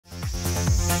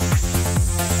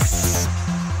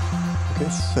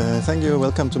Yes, thank you.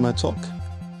 Welcome to my talk.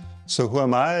 So who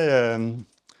am I? I'm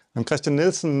Kristian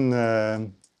Nielsen.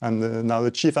 I'm now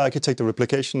the chief architect of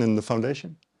replication in the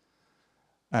foundation.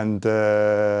 And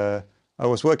I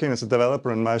was working as a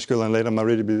developer in MySQL and later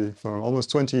MariaDB for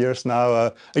almost 20 years now.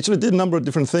 I actually did a number of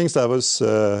different things. I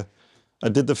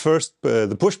did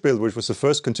the push build, which was the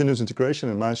first continuous integration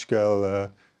in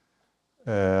MySQL.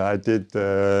 I did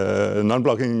a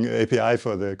non-blocking API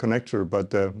for the connector,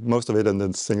 but most of it and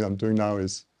the thing I'm doing now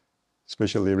is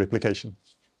especially replication.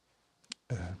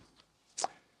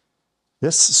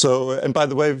 Yes, so, and by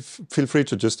the way, feel free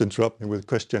to just interrupt me with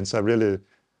questions. I really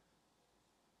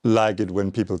like it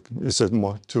when people, it's a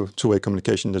more two-way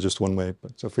communication than just one way,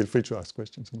 but so feel free to ask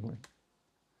questions anyway.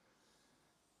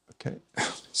 Okay,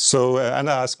 so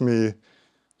Anna asked me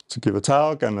to give a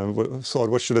talk, and I thought,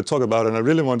 what should I talk about? And I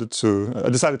really wanted to, I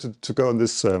decided to go on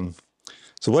this. So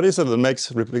what is it that makes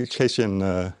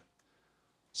replication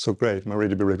so great,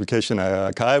 MariaDB replication?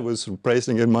 Kai was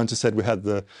praising it. Monty said we had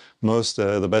the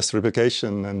best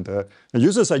replication, and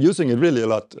users are using it really a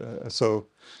lot. So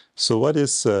what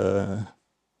is,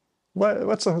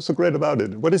 what's so great about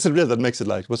it? What is it really that makes it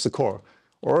like? What's the core?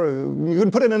 Or you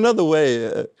can put it another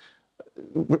way.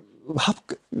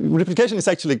 Replication is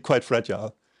actually quite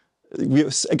fragile.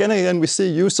 Again and again, we see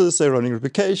users, they're running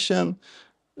replication,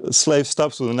 slave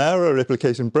stops with an error,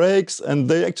 replication breaks, and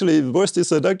they actually, the worst is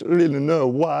they don't really know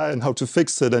why and how to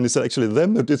fix it, and is it actually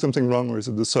them that did something wrong, or is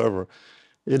it the server?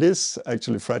 It is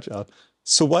actually fragile.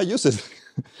 So why use it?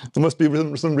 There must be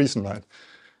some reason, right?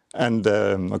 And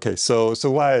okay, so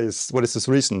what is this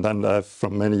reason? And I've,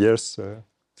 from many years,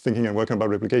 thinking and working about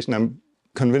replication, I'm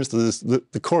convinced that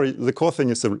the core thing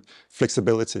is the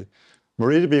flexibility.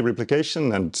 MariaDB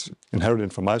replication, and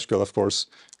inherited from MySQL, of course,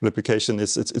 replication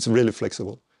it's really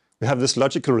flexible. We have this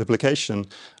logical replication.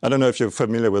 I don't know if you're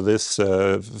familiar with this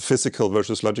physical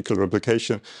versus logical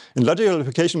replication. In logical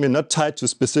replication, we're not tied to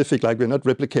specific, like we're not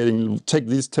replicating, take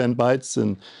these 10 bytes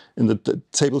in the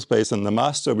table space and the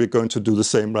master, we're going to do the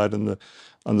same right on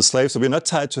the slave. So we're not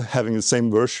tied to having the same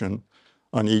version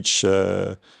on each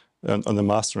on the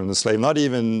master and the slave, not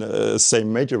even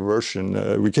same major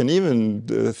version. We can even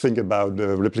think about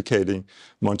replicating.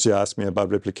 Monty asked me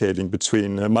about replicating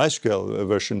between MySQL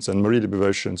versions and MariaDB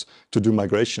versions to do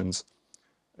migrations,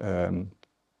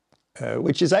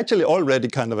 which is actually already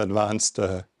kind of advanced.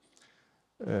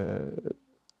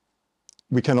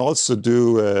 We can also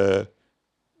do,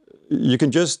 you can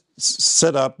just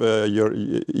set up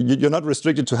you're not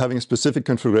restricted to having a specific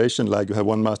configuration, like you have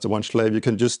one master, one slave. You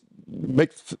can just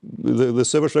make the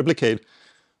servers replicate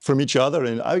from each other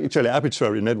in actually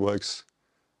arbitrary networks.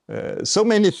 So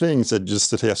many things that just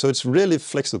sit here. So it's really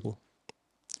flexible.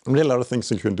 Really a lot of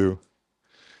things you can do.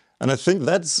 And I think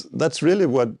that's really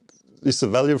what is the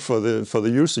value for the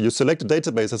user. You select a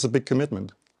database, that's a big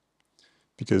commitment.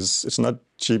 Because it's not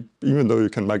cheap, even though you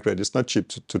can migrate, it's not cheap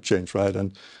to change, right?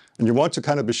 And you want to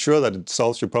kind of be sure that it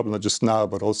solves your problem, not just now,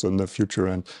 but also in the future.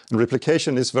 And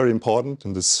replication is very important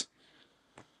in this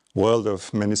world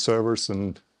of many servers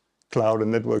and cloud and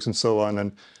networks and so on.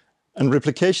 And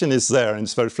replication is there, and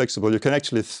it's very flexible. You can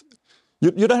actually,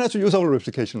 you don't have to use all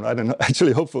replication, right? And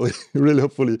actually, hopefully, really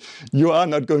hopefully, you are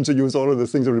not going to use all of the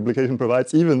things that replication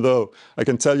provides, even though I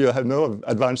can tell you I have no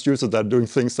advanced users that are doing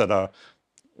things that are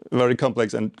very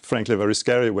complex and frankly very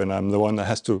scary when I'm the one that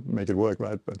has to make it work,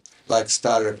 right? But like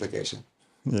star replication.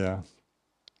 Yeah.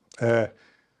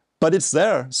 But it's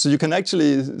there, so you can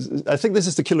actually, I think this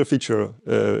is the killer feature,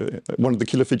 one of the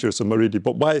killer features of MariaDB.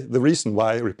 But the reason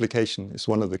why replication is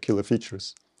one of the killer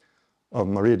features of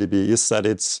MariaDB is that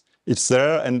it's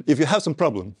there, and if you have some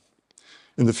problem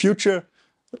in the future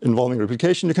involving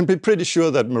replication, you can be pretty sure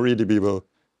that MariaDB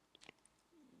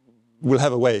will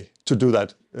have a way to do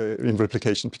that in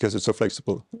replication because it's so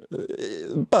flexible.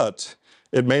 But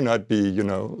it may not be,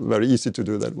 very easy to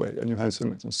do that way, and you have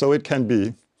some. So it can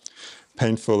be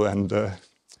painful, and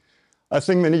I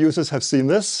think many users have seen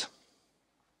this.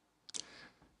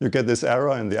 You get this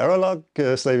error in the error log,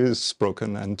 slave is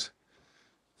broken, and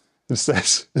it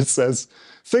says,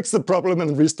 fix the problem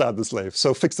and restart the slave.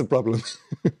 So fix the problem.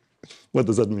 What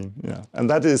does that mean? Yeah, and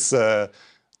that is the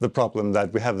problem,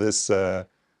 that we have this.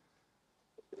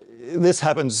 This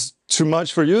happens too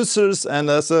much for users, and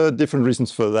there's different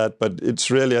reasons for that. But it's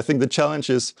really, I think the challenge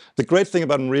is, the great thing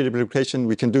about MariaDB replication,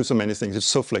 we can do so many things. It's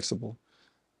so flexible.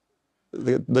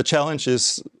 The challenge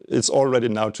is it's already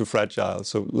now too fragile.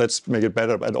 So let's make it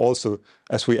better. But also,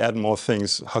 as we add more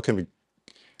things, how can we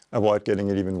avoid getting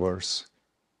it even worse?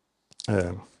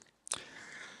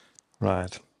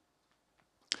 Right.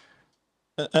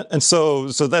 And so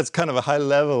that's kind of a high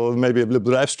level, maybe a little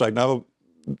bit abstract. Now,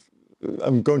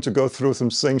 I'm going to go through some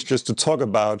things just to talk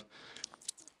about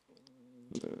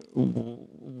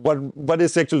what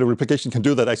is actually replication can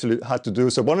do that actually hard to do.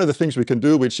 So one of the things we can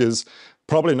do, which is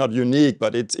probably not unique,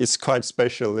 but it's quite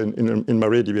special in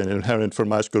MariaDB and inherent for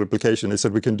MySQL replication, is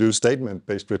that we can do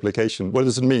statement-based replication. What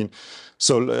does it mean?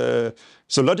 So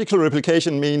logical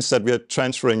replication means that we are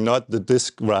transferring not the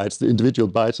disk writes, the individual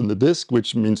bytes on the disk,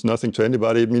 which means nothing to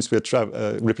anybody. It means we are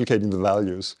replicating the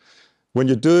values. When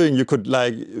you're doing,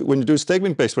 when you do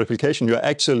statement-based replication, you're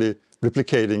actually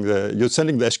replicating you're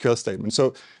sending the SQL statement.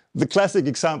 So the classic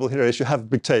example here is you have a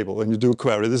big table and you do a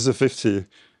query. This is a 50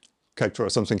 character or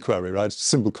something query, right? It's a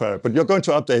simple query, but you're going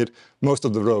to update most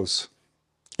of the rows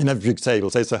in a big table.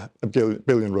 Say it's a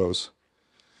billion rows.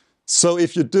 So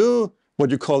if you do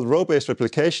what you call row-based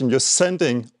replication, you're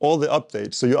sending all the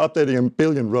updates. So you're updating a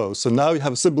billion rows. So now you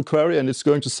have a simple query and it's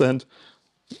going to send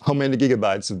how many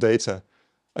gigabytes of data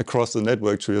across the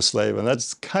network to your slave. And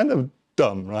that's kind of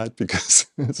dumb, right? Because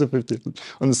it's a 50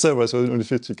 on the server, so only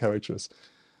 50 characters.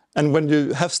 And when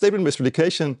you have statement-based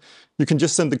replication, you can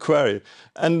just send the query.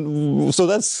 And so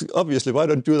that's obviously why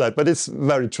don't do that. But it's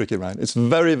very tricky, right? It's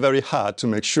very, very hard to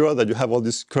make sure that you have all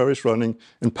these queries running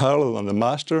in parallel on the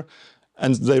master,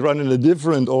 and they run in a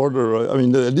different order. I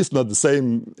mean, at least not the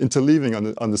same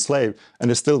interleaving on the slave,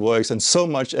 and it still works. And so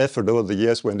much effort over the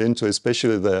years went into,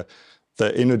 especially the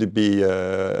MariaDB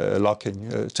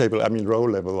locking row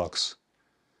level locks,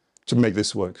 to make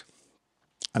this work.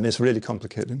 And it's really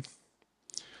complicated.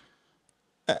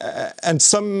 And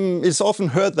it's often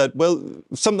heard that, well,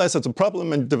 sometimes that's a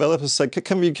problem, and developers say,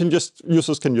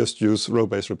 users can just use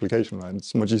row-based replication, right?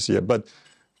 It's much easier, but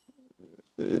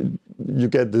you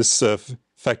get this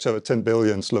factor of 10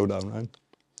 billion slowdown, right,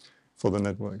 for the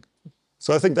network.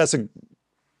 So I think that's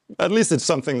at least it's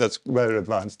something that's very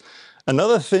advanced.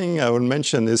 Another thing I would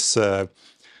mention is,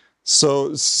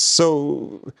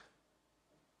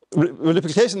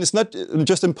 replication is not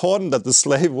just important that the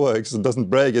slave works and doesn't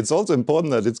break. It's also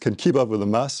important that it can keep up with the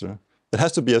master. It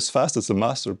has to be as fast as the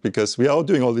master, because we are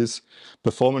doing all these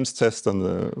performance tests on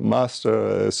the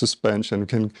master suspension,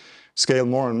 can scale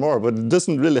more and more, but it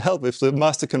doesn't really help if the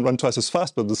master can run twice as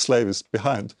fast, but the slave is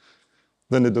behind.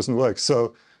 Then it doesn't work.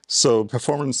 So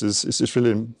performance is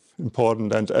really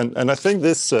important. And I think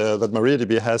this that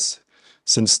MariaDB has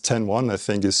since 10.1, I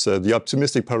think, is the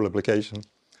optimistic parallel application.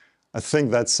 I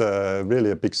think that's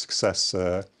really a big success.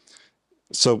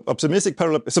 So optimistic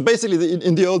parallel. So basically,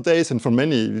 in the old days and for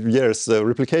many years,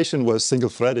 replication was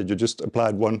single-threaded. You just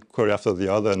applied one query after the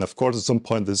other, and of course, at some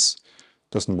point, this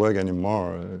doesn't work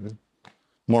anymore.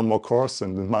 More and more cores,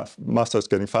 and the master is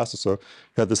getting faster. So you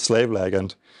had the slave lag,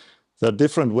 and there are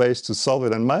different ways to solve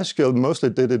it. And MySQL mostly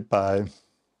did it by.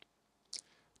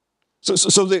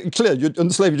 Clear, on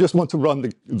the slave, you just want to run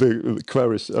the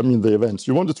queries, the events.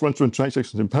 You want to run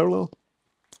transactions in parallel.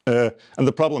 And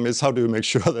the problem is, how do you make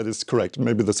sure that it's correct?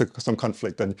 Maybe there's some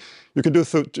conflict. And you can do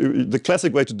the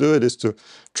classic way to do it is to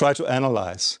try to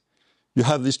analyze. You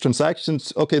have these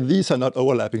transactions. OK, these are not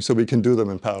overlapping, so we can do them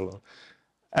in parallel.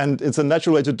 And it's a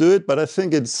natural way to do it, but I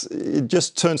think it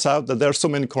just turns out that there are so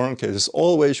many corner cases.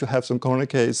 Always you have some corner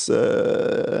case,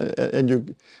 and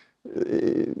you.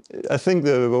 I think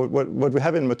what we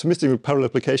have in optimistic parallel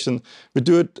application, we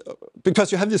do it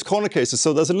because you have these corner cases.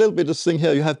 So there's a little bit of thing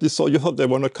here. You have this, so you hope they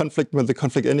will not conflict with the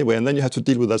conflict anyway, and then you have to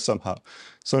deal with that somehow.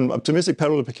 So in optimistic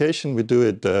parallel application, we do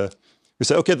it. We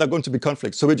say, OK, they're going to be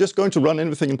conflicts. So we're just going to run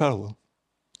everything in parallel.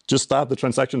 Just start the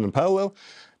transaction in parallel.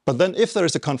 But then if there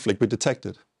is a conflict, we detect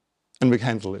it, and we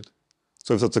handle it.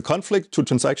 So if there's a conflict, two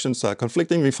transactions are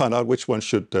conflicting, we find out which one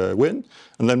should win,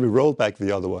 and then we roll back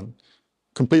the other one.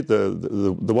 Complete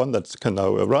the one that can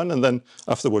now run, and then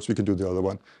afterwards we can do the other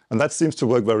one. And that seems to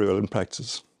work very well in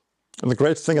practice. And the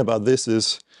great thing about this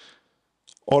is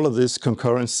all of this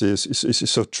concurrency is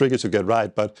so tricky to get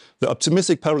right, but the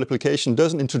optimistic parallel application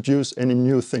doesn't introduce any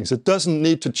new things. It doesn't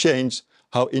need to change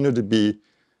how InnoDB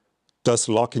does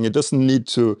locking. It doesn't need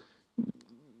to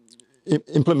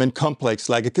implement complex,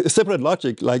 like a separate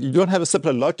logic. Like you don't have a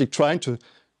separate logic trying to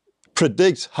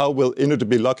predict how will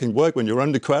InnoDB locking work when you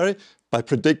run the query by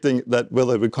predicting that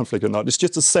whether there will be conflict or not. It's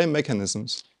just the same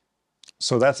mechanisms.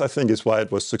 So that's, I think, is why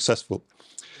it was successful.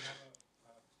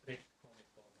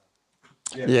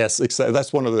 Yeah. Yes, exactly.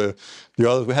 That's one of the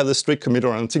others. We have the strict committer,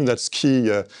 and I think that's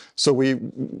key. So we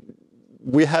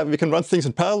can run things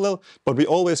in parallel, but we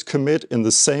always commit in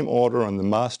the same order on the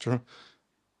master,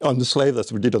 on the slave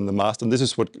as we did on the master. And this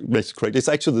is what makes it correct. It's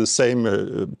actually the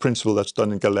same principle that's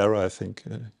done in Galera, I think.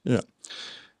 Yeah.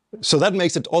 So that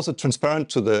makes it also transparent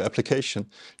to the application.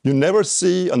 You never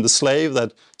see on the slave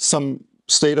that some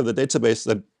state of the database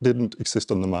that didn't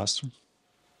exist on the master.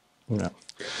 Yeah.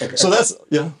 So that's,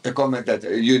 yeah. A comment that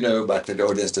you know, but the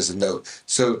audience doesn't know.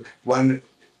 So one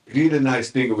really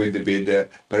nice thing with the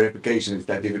replication is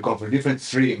that if you come from different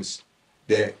streams,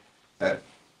 the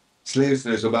slaves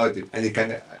knows about it, and you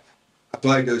can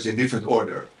apply those in different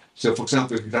order. So, for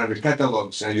example, if you run with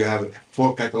catalogs and you have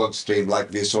 4 catalog streams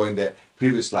like we saw in the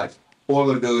previous slide, all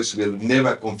of those will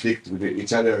never conflict with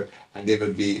each other, and they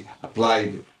will be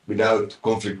applied without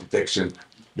conflict detection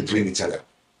between each other.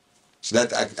 So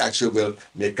that actually will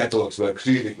make catalogs work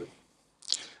really good.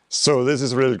 So this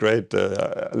is really great.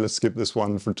 Let's skip this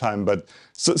one for time. But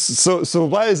so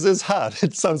why is this hard?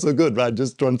 It sounds so good, right?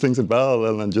 Just run things in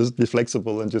parallel and just be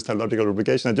flexible and just have logical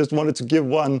replication. I just wanted to give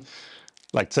one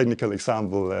technical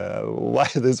example why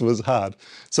this was hard.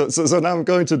 So now I'm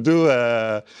going to do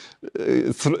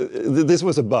this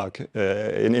was a bug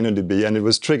in MariaDB, and it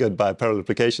was triggered by parallel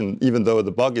replication, even though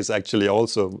the bug is actually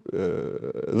also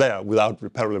there without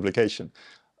parallel replication.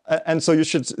 And so you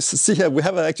should see here, we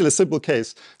have actually a simple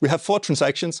case. We have 4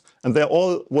 transactions, and they're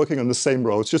all working on the same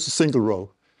row. It's just a single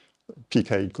row,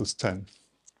 pk equals 10.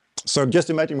 So just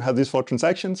imagine we have these 4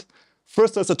 transactions.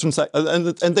 First, there's a transaction,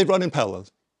 and they run in parallel.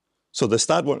 So they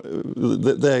start,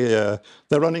 they're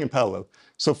running in parallel.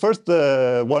 So first,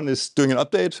 one is doing an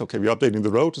update. Okay, we're updating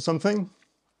the row to something.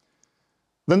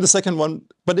 Then the second one,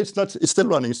 but it's still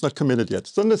running. It's not committed yet.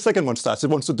 So then the second one starts. It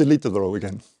wants to delete the row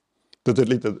again, to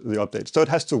delete the update. So it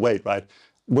has to wait, right?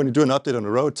 When you do an update on a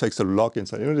row, it takes a log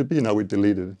inside MariaDB. Now we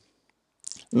deleted it.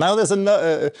 Now there's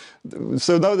another.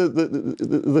 So now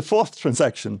the 4th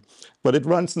transaction, but it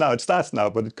runs now. It starts now,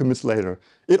 but it commits later.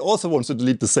 It also wants to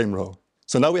delete the same row.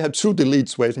 So now we have 2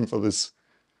 deletes waiting for this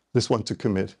one to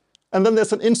commit. And then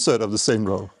there's an insert of the same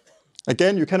row.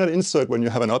 Again, you cannot insert when you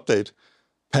have an update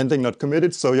pending, not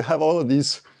committed. So you have all of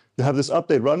these. You have this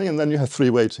update running, and then you have 3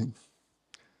 waiting.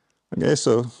 Okay,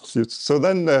 so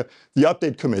then the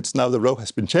update commits. Now the row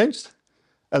has been changed.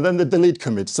 And then the delete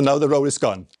commits. So now the row is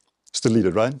gone. It's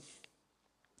deleted, right?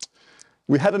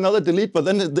 We had another delete, but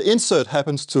then the insert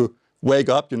happens to wake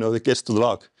up. It gets to the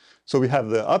log. So we have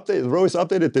the update, the row is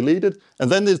updated, deleted,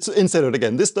 and then it's inserted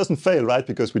again. This doesn't fail, right?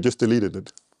 Because we just deleted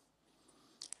it.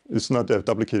 It's not a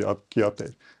double key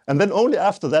update. And then only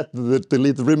after that, the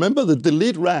delete. Remember, the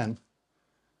delete ran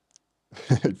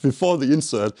before the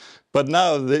insert, but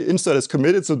now the insert is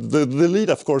committed, so the delete,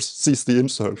 of course, sees the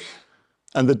insert.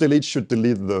 And the delete should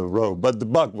delete the row. But the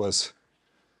bug was,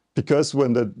 because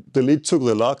when the delete took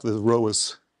the log, the row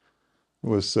was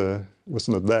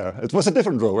not there. It was a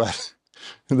different row, right?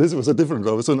 This was a different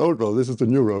row. It's an old row. This is the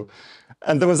new row.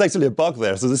 And there was actually a bug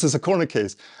there. So this is a corner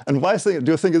case. And why do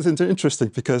you think it's interesting?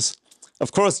 Because,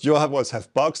 of course, you always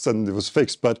have bugs, and it was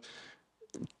fixed. But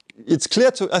it's clear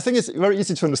I think it's very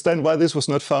easy to understand why this was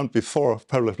not found before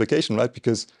parallel replication, right?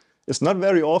 Because it's not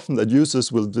very often that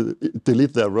users will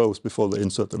delete their rows before they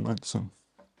insert them, right? So,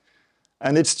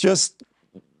 and it's just,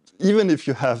 even if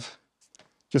you have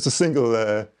just a single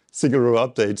row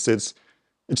updates,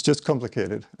 it's just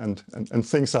complicated, and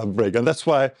things are break. And that's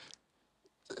why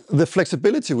the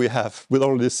flexibility we have with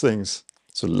all these things,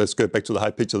 so let's go back to the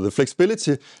high picture. The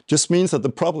flexibility just means that the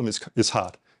problem is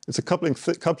hard. It's a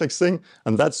complex thing,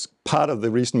 and that's part of the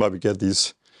reason why we get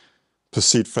these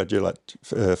perceived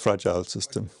fragile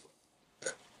system.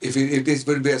 If this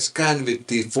will be a scan with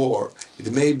T4,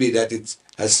 it may be that it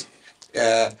has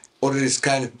already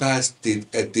scanned past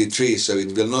T3, so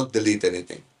it will not delete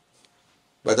anything.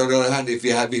 But on the other hand, if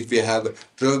we have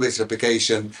row-based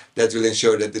replication, that will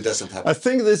ensure that it doesn't happen. I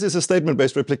think this is a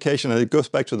statement-based replication, and it goes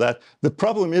back to that. The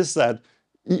problem is that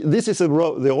this is the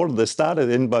order they started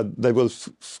in, but they will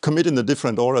commit in a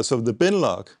different order. So the bin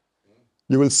log,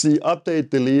 you will see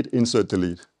update, delete, insert,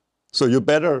 delete. So you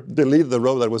better delete the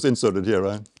row that was inserted here,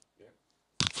 right?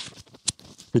 Yeah.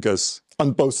 Because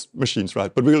on both machines,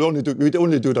 right? But we'd only do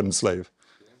it on the slave.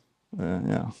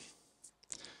 Yeah.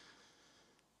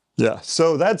 Yeah,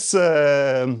 so that's,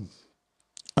 I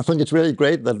think it's really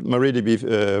great that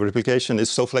MariaDB replication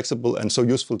is so flexible and so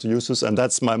useful to users, and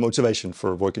that's my motivation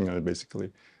for working on it,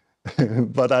 basically.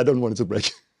 But I don't want it to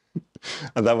break.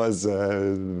 And that was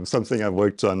something I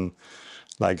worked on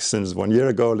since 1 year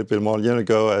ago, a little bit more than a year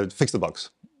ago. I fixed the bugs.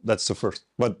 That's the first.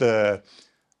 But there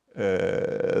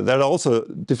are also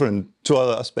two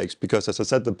other aspects, because as I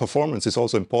said, the performance is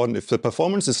also important. If the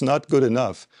performance is not good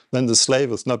enough, then the slave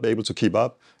will not be able to keep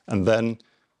up, and then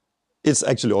it's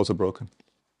actually also broken.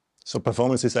 So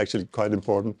performance is actually quite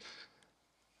important.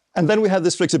 And then we have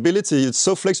this flexibility. It's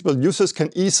so flexible, users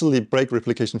can easily break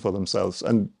replication for themselves.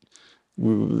 And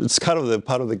it's kind of the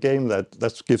part of the game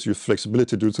that gives you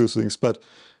flexibility to do two things. But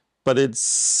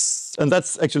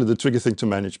that's actually the tricky thing to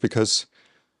manage, because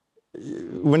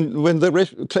when the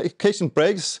replication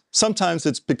breaks, sometimes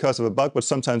it's because of a bug, but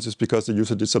sometimes it's because the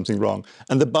user did something wrong.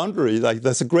 And the boundary, like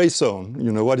there's a gray zone,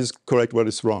 what is correct, what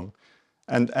is wrong.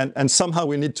 And somehow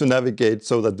we need to navigate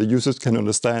so that the users can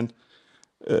understand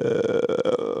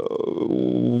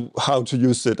how to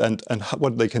use it and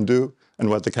what they can do and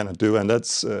what they cannot do. And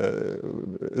that's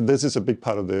this is a big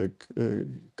part of the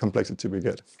complexity we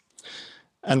get.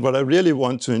 And what I really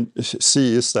want to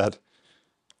see is that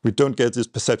we don't get this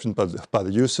perception by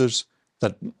the users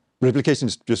that replication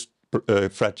is just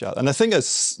fragile. And I think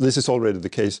this is already the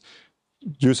case.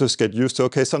 Users get used to,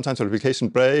 okay, sometimes a replication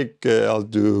break, I'll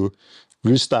do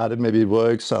restart it, maybe it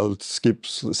works, I'll skip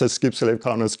slave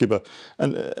counter, skip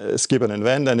an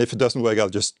event, and if it doesn't work, I'll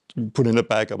just put in a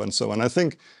backup and so on. I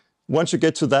think once you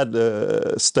get to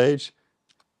that stage,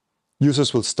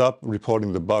 users will stop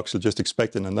reporting the bugs, they'll just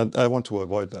expect it, and I want to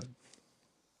avoid that.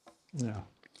 Yeah.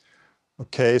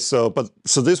 Okay, so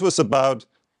this was about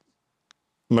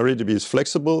MariaDB is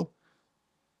flexible.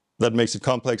 That makes it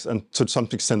complex, and to some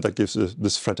extent that gives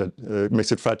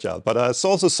makes it fragile. But there's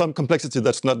also some complexity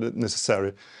that's not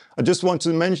necessary. I just want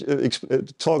to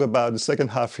talk about the second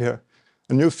half here,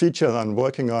 a new feature I'm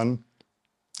working on,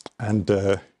 and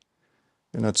you're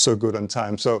not so good on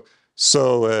time. So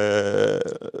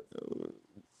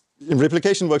in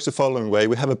replication works the following way: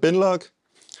 we have a bin log,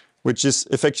 which is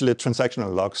effectively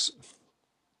transactional logs.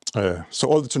 So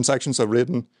all the transactions are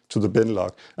written to the bin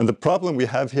log, and the problem we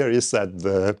have here is that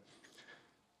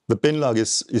the bin log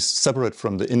is separate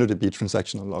from the InnoDB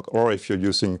transactional log, or if you're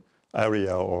using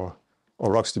Aria or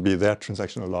RocksDB, their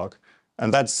transactional log.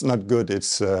 And that's not good.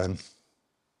 It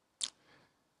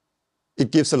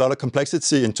gives a lot of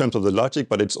complexity in terms of the logic,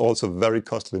 but it's also very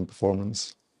costly in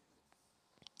performance.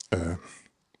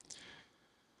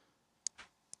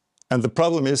 And the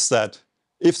problem is that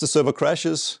if the server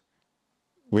crashes,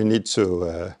 we need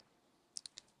to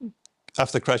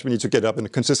after crash, we need to get up in a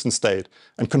consistent state.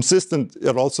 And consistent,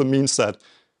 it also means that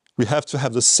we have to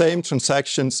have the same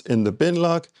transactions in the bin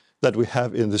log that we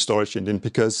have in the storage engine,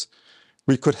 because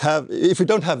we could have, if we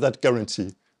don't have that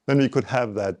guarantee, then we could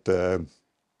have that,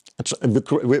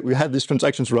 we had these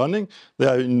transactions running, they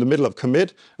are in the middle of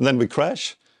commit, and then we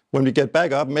crash. When we get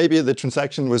back up, maybe the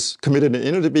transaction was committed in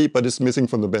InnoDB, but it's missing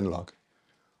from the bin log.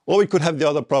 Or we could have the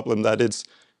other problem that it's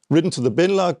written to the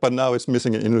bin log, but now it's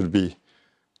missing in InnoDB.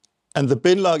 And the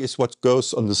bin log is what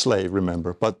goes on the slave,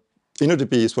 remember, but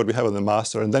InnoDB is what we have on the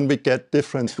master, and then we get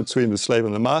difference between the slave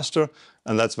and the master,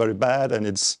 and that's very bad, and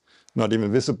it's not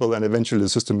even visible, and eventually the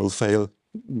system will fail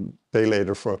day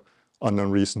later for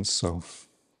unknown reasons. So,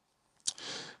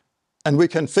 and we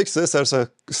can fix this. There's a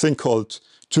thing called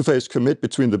two-phase commit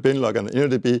between the bin log and the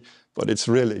InnoDB, but it's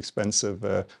really expensive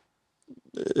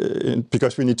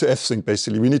because we need to fsync,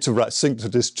 basically. We need to sync to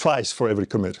this twice for every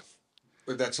commit.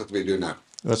 But that's what we do now.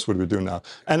 That's what we do now.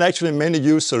 And actually many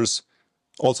users,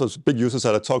 also big users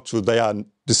that I talk to, they are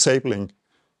disabling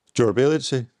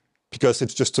durability because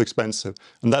it's just too expensive.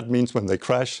 And that means when they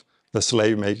crash, the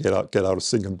slave may get out of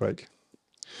sync and break.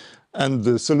 And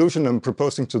the solution I'm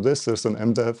proposing to this is an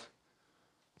MDEV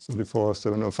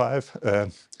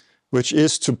 34705, which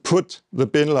is to put the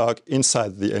bin log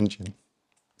inside the engine.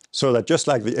 So that just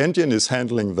like the engine is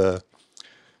handling the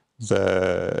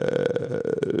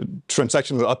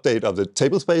transactional update of the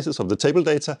table spaces, of the table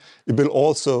data, it will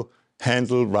also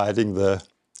handle writing the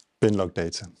bin log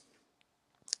data.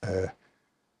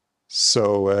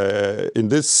 In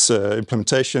this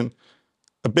implementation,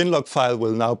 a bin log file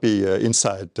will now be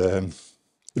inside, it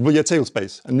will be a table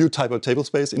space, a new type of table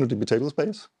space, InnoDB table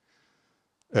space.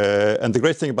 And the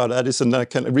great thing about that is that I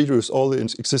can reuse all the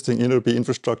existing InnoDB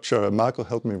infrastructure. Marco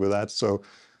helped me with that. So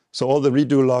all the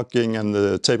redo logging and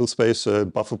the table space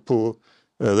buffer pool,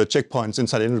 the checkpoints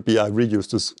inside InnoDB, I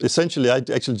reused this. Essentially, I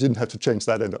actually didn't have to change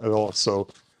that at all. So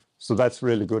that's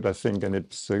really good, I think, and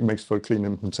it makes for a clean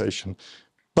implementation.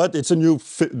 But it's a new,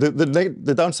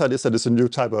 the downside is that it's a new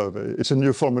type of, it's a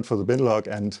new format for the bin log,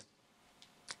 and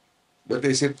but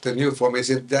is it the new form?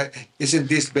 Isn't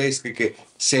this basically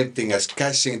same thing as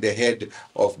caching the head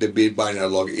of the binary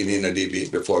log in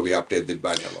InnoDB before we update the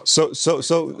binary log? So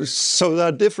they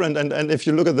are different, and if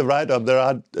you look at the write-up, there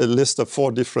are a list of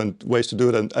 4 different ways to do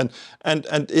it, and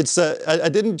it's I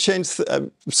didn't change.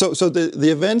 So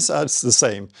the events are the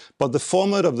same, but the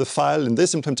format of the file in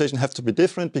this implementation have to be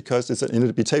different because it's an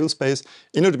InnoDB tablespace.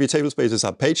 InnoDB tablespaces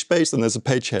are page-based, and there's a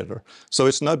page header, so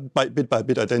it's not bit by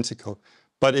bit identical.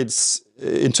 But it's,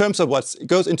 in terms of what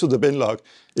goes into the bin log,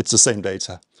 it's the same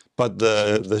data. But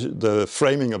the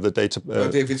framing of the data...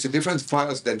 but if it's a different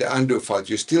files than the undo files,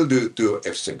 you still do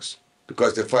fsyncs,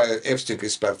 because the file fsync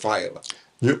is per file.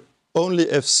 You only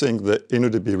fsync the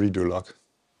InnoDB redo log.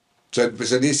 So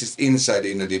this is inside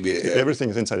InnoDB. Everything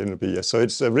is inside InnoDB, yes. So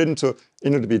it's written to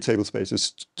InnoDB table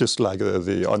spaces, just like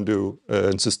the undo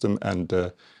system and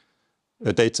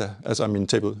data,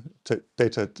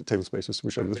 data table spaces,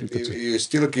 which are you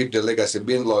still keep the legacy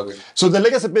bin log. So the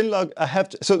legacy bin log, I have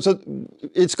to, so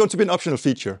it's going to be an optional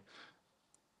feature.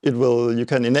 You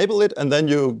can enable it, and then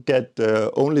you get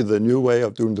only the new way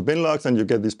of doing the bin logs, and you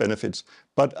get these benefits.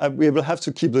 But we will have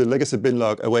to keep the legacy bin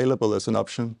log available as an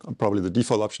option, probably the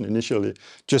default option initially,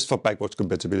 just for backwards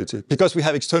compatibility, because we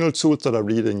have external tools that are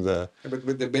reading the.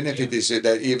 But the benefit is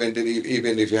that even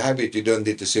if you have it, you don't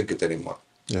need to sync it anymore.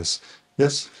 Yes.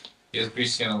 Yes. Yes,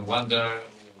 Kristian, I wonder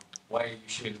why you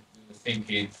should think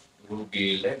it will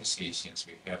be legacy, since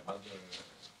we have other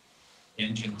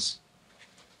engines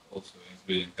also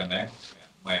including Connect.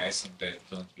 My accent that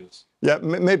don't use. Yeah,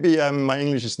 maybe my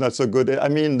English is not so good. I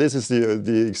mean, this is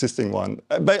the existing one.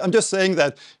 But I'm just saying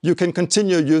that you can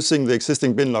continue using the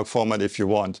existing bin log format if you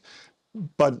want.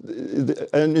 But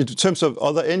and in terms of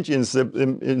other engines, the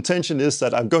intention is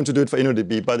that I'm going to do it for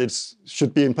InnoDB, but it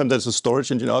should be implemented as a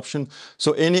storage engine option.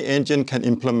 So any engine can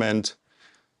implement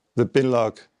the bin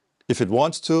log if it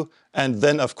wants to. And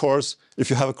then, of course, if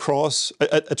you have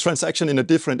a transaction in a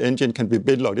different engine can be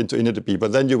bin logged into InnoDB,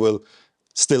 but then you will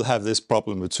still have this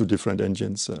problem with two different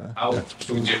engines. How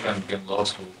two different bin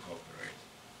logs will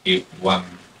cooperate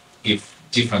if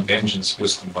different engines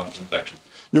host one transaction?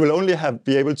 You will only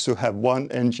be able to have one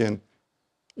engine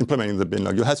implementing the bin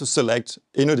log. You have to select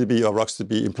InnoDB or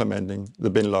RocksDB implementing the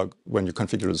bin log when you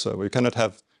configure the server. You cannot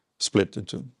have split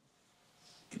into.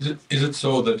 Is it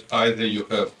so that either you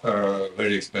have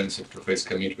very expensive two-phase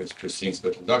commit with two things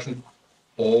per transaction,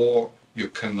 or you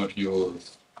cannot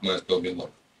use MySQL bin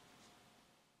log?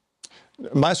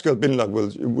 MySQL bin log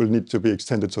will need to be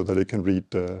extended so that it can read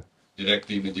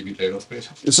directly in the DB table space?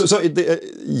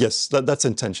 Yes, that's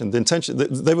intention. The intention,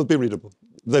 they will be readable.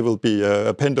 They will be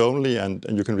append only, and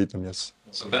you can read them, yes.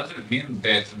 So does it mean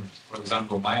that, for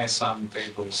example, my SAM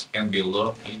tables can be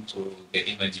logged into the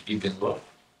InnoDB bin log?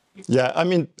 Yeah, I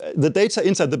mean, the data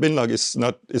inside the bin log is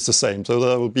the same. So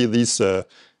there will be these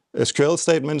SQL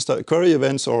statements, query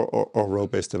events, or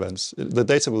row-based events. The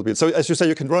data will be, so as you say,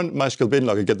 you can run MySQL bin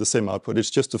log and get the same output.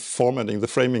 It's just the formatting, the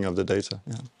framing of the data.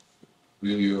 Yeah.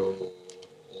 Will you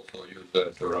also use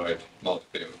that to write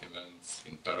multiple events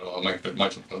in parallel,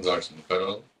 multiple transactions in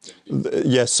parallel?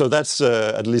 Yes, so that's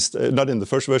at least not in the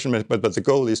first version, but the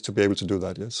goal is to be able to do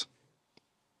that, yes.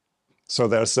 So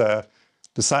there's a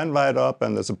design write-up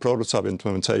and there's a prototype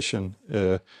implementation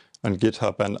on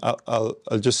GitHub. And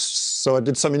I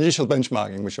did some initial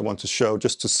benchmarking, which I want to show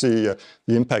just to see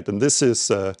the impact. And this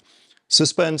is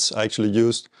Suspense. I actually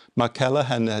used Mark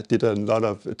Callahan did a lot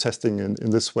of testing in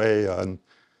this way on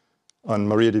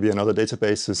MariaDB and other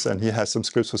databases, and he has some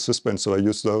scripts for Suspense, so I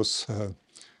use those.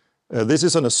 This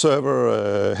is on a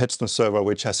server, Hetzner server,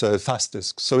 which has a fast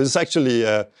disk. So it's actually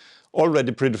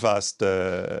already pretty fast.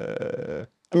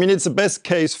 I mean, it's the best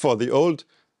case for the old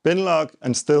bin log,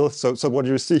 and still, so what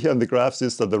you see here in the graphs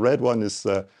is that the red one is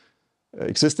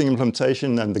existing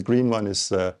implementation, and the green one is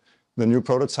the new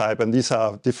prototype, and these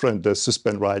are different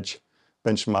suspend write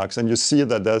benchmarks. And you see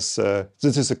that there's,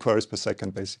 this is a queries per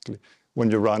second, basically, when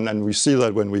you run. And we see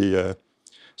that when we,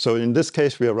 so in this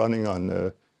case, we are running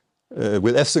on,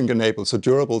 with fsync enabled, so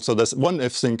durable. So there's one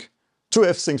fsync, two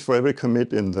fsyncs for every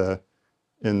commit in the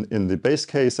base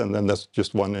case, and then there's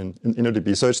just one in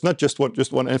InnoDB. So it's not just one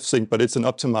fsync, but it's an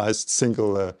optimized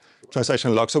single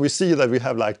transaction log. So we see that we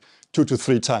have like 2 to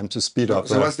 3 times to speed up.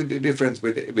 So what's the difference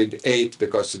with 8?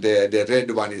 Because the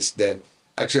red one is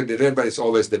actually the red one is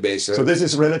always the base. So this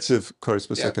is relative queries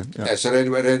per second. Yeah. So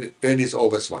red is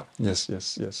always 1. Yes.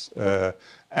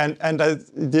 And I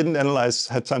didn't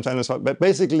had time to analyze, but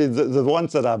basically the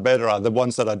ones that are better are the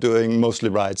ones that are doing mostly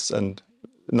writes and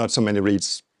not so many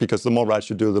reads, because the more writes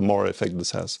you do, the more effect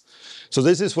this has. So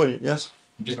this is what, yes?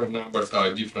 Different numbers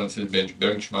are different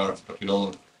benchmarks, but you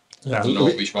don't know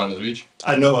which one is which.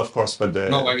 I know, of course, but...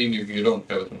 no, I mean, you don't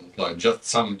have it on the slide, just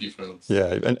some difference.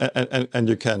 Yeah, and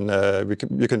you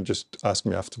can just ask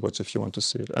me afterwards if you want to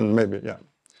see it, and maybe,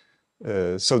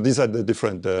 yeah. So these are the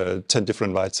different, 10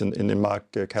 different writes in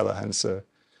Mark Callahan's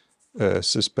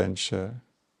suspense,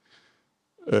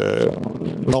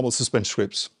 normal suspense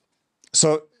scripts.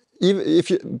 So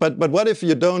but what if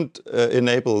you don't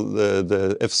enable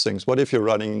the fsyncs? What if you're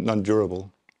running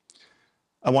non-durable?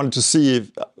 I wanted to see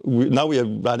if now we are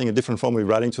writing a different form. We're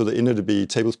writing to the InnoDB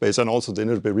table space and also the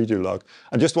InnoDB redo log.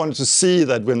 I just wanted to see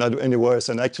that we're not any worse.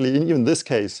 And actually, in this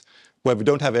case, where we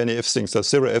don't have any fsyncs, there's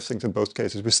 0 fsyncs in both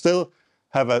cases, we still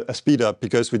have a speed up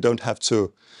because we don't have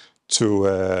to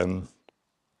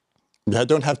Yeah, I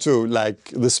don't have to like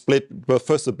the split, well,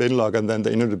 first the bin log and then the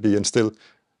InnoDB, and still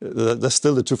there's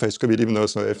still the two-phase commit, even though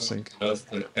it's no fsync. Does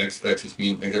the x-axis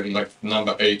mean exactly like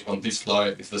number 8 on this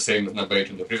slide is the same as number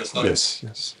 8 on the previous slide? Yes,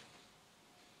 yes.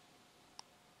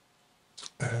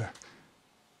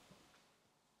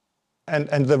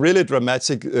 And the really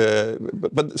dramatic,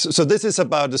 so this is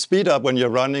about the speed up when you're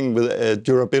running with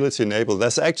durability enabled.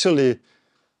 That's actually,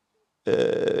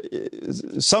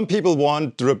 some people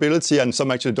want durability and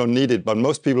some actually don't need it, but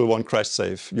most people want crash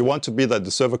safe. You want to be that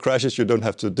the server crashes, you don't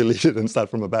have to delete it and start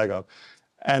from a backup.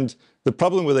 And the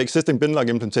problem with the existing binlog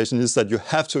implementation is that you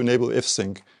have to enable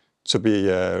fsync to be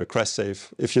crash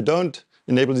safe. If you don't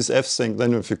enable this fsync,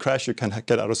 then if you crash, you can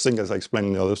get out of sync, as I explained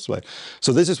in the other slide.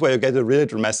 So this is where you get a really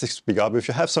dramatic speed up. If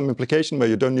you have some implication where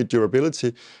you don't need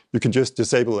durability, you can just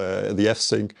disable the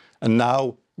fsync. And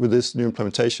now, with this new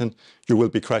implementation, you will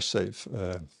be crash safe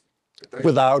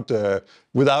without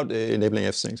enabling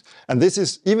fsyncs. And this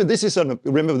is on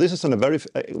remember, this is on a very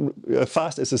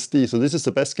fast SSD. So this is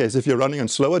the best case if you're running on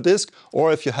slower disk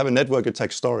or if you have a network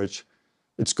attack storage.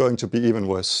 It's going to be even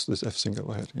worse, this fsync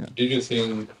overhead. Yeah. Did you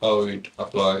think how it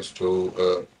applies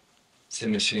to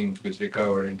semi-sync with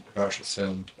recovery crashes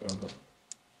and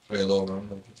failover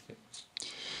and all these things?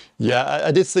 Yeah,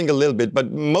 I did think a little bit,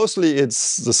 but mostly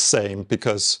it's the same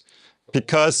because the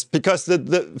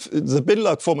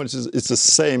binlog format is the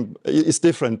same. It's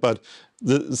different, but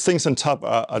the things on top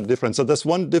are different. So that's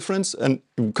one difference. And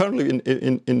currently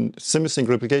in semi-sync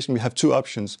replication, we have two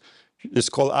options. It's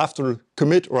called after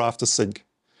commit or after sync.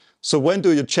 So when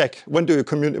do you check? When do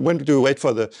you wait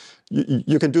for the?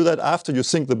 You can do that after you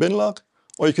sync the binlog,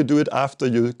 or you can do it after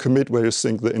you commit where you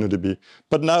sync the InnoDB.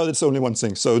 But now it's only one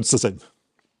thing, so it's the same.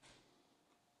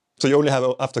 So you only have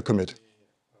after commit.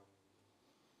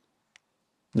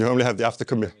 You only have the after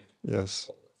commit.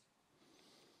 Yes.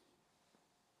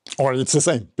 Or it's the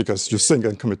same because you sync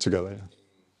and commit together.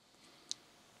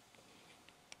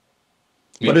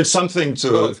 Yeah. But it's something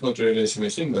to. Well, it's not really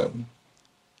semi-sync then.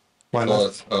 Why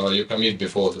not? Because you commit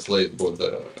before the slave got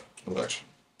the transaction.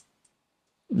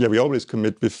 Yeah, we always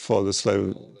commit before the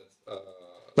slave.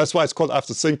 That's why it's called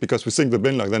after sync, because we sync the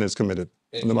binlog, then it's committed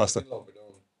in the master.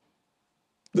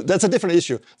 That's a different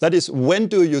issue. That is, when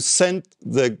do you send,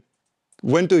 this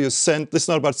is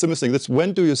not about semi-sync, that's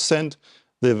when do you send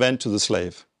the event to the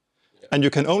slave? Yeah. And you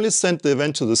can only send the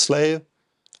event to the slave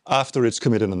after it's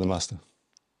committed in the master.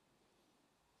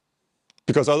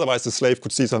 Because otherwise the slave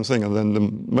could see something and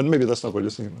then, but maybe that's not what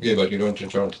you're saying. Yeah, but you don't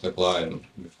return to the client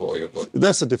before you go.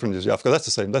 That's a different issue. Of course, that's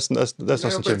the same. That's not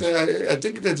change. I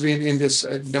think that we in this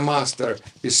the master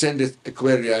we send it a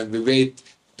query and we wait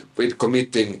with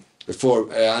committing before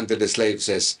until the slave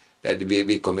says that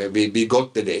we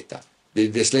got the data.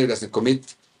 The slave doesn't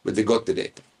commit, but they got the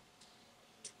data.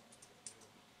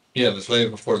 Yeah, the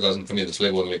slave of course doesn't commit. The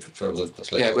slave only confirms that the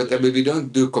slave. Yeah, but we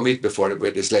don't do commit before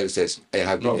where the slave says I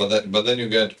have. No, but then you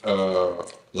get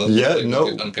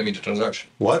uncommitted transaction.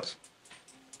 What?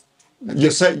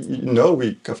 You say no?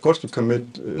 We of course we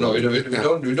commit. No, we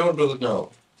don't do that now.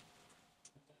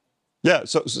 Yeah.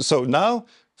 So now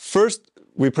first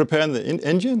we prepare the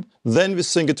engine, then we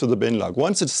sync it to the binlog.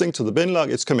 Once it's synced to the binlog,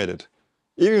 it's committed.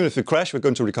 Even if it crashes, we're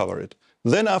going to recover it.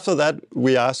 Then after that,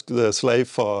 we ask the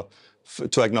slave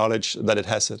to acknowledge that it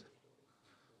has it.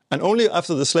 And only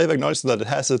after the slave acknowledges that it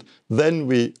has it, then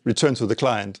we return to the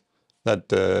client that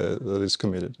that is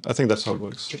committed. I think that's how it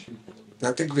works.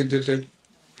 I think we did it.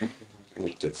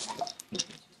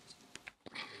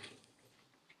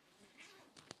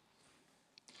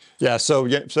 Yeah, so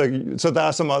there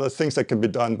are some other things that can be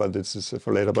done, but this is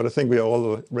for later. But I think we are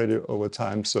already over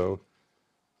time. So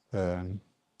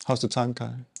how's the time,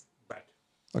 Kai? Bad.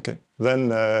 Okay,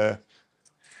 then.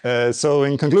 So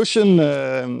in conclusion,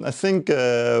 I think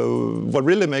what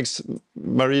really makes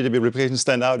MariaDB replication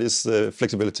stand out is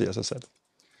flexibility, as I said.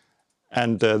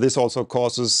 And this also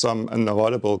causes some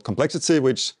unavoidable complexity,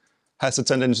 which has a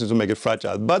tendency to make it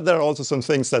fragile. But there are also some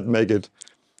things that make it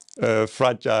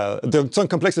fragile. There's some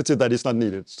complexity that is not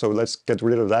needed. So let's get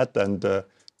rid of that and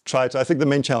try to. I think the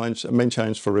main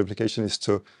challenge for replication is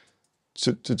to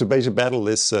basically battle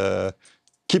this.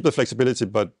 Keep the flexibility,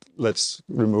 but let's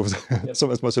remove as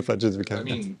much flexibility as we can. I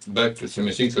mean, back to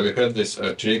semi-sync, so we had this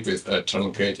trick with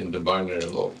truncating the binary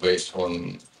log based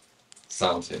on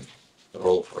something, the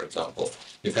role, for example.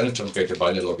 You cannot truncate a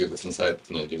binary log if it's inside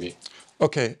InnoDB.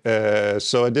 Okay,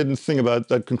 so I didn't think about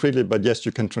that concretely, but yes,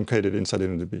 you can truncate it inside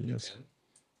InnoDB, yes.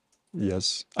 Yeah.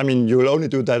 Yes. I mean, you will only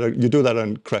do that, you do that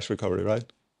on crash recovery, right?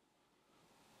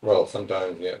 Well,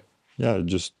 sometimes, yeah. Yeah,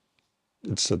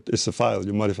 it's a file,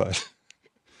 you modify it.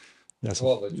 Yes,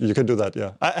 Well, but- you can do that.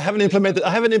 Yeah, I haven't implemented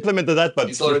that, but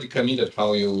It's already committed.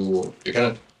 How you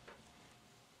cannot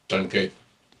truncate.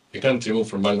 You can't remove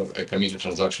from one a committed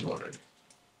transaction already.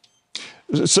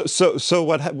 So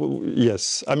what?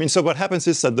 Yes, I mean, so what happens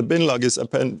is that the bin log is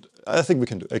append. I think we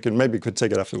can do. Maybe we could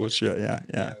take it afterwards.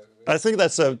 Yeah. I think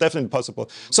that's definitely possible.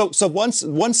 So once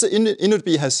the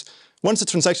initb once the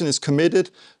transaction is committed,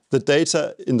 the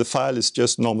data in the file is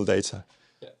just normal data.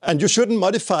 And you shouldn't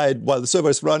modify it while the server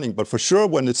is running, but for sure,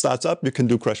 when it starts up, you can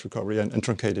do crash recovery and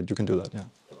truncate it. You can do that, yeah.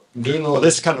 Do you know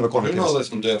this kind of a do you know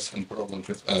lesson depth and problem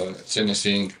with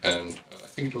anything and I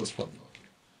think it was fun,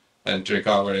 and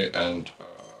recovery and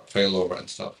failover and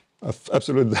stuff?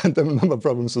 Absolutely, the number of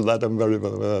problems with that, I'm very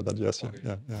well aware of that, yes,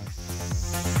 yeah.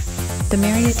 The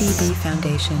MariaDB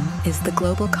Foundation is the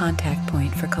global contact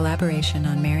point for collaboration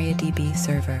on MariaDB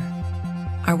server.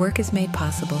 Our work is made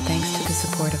possible thanks to the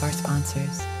support of our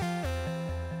sponsors.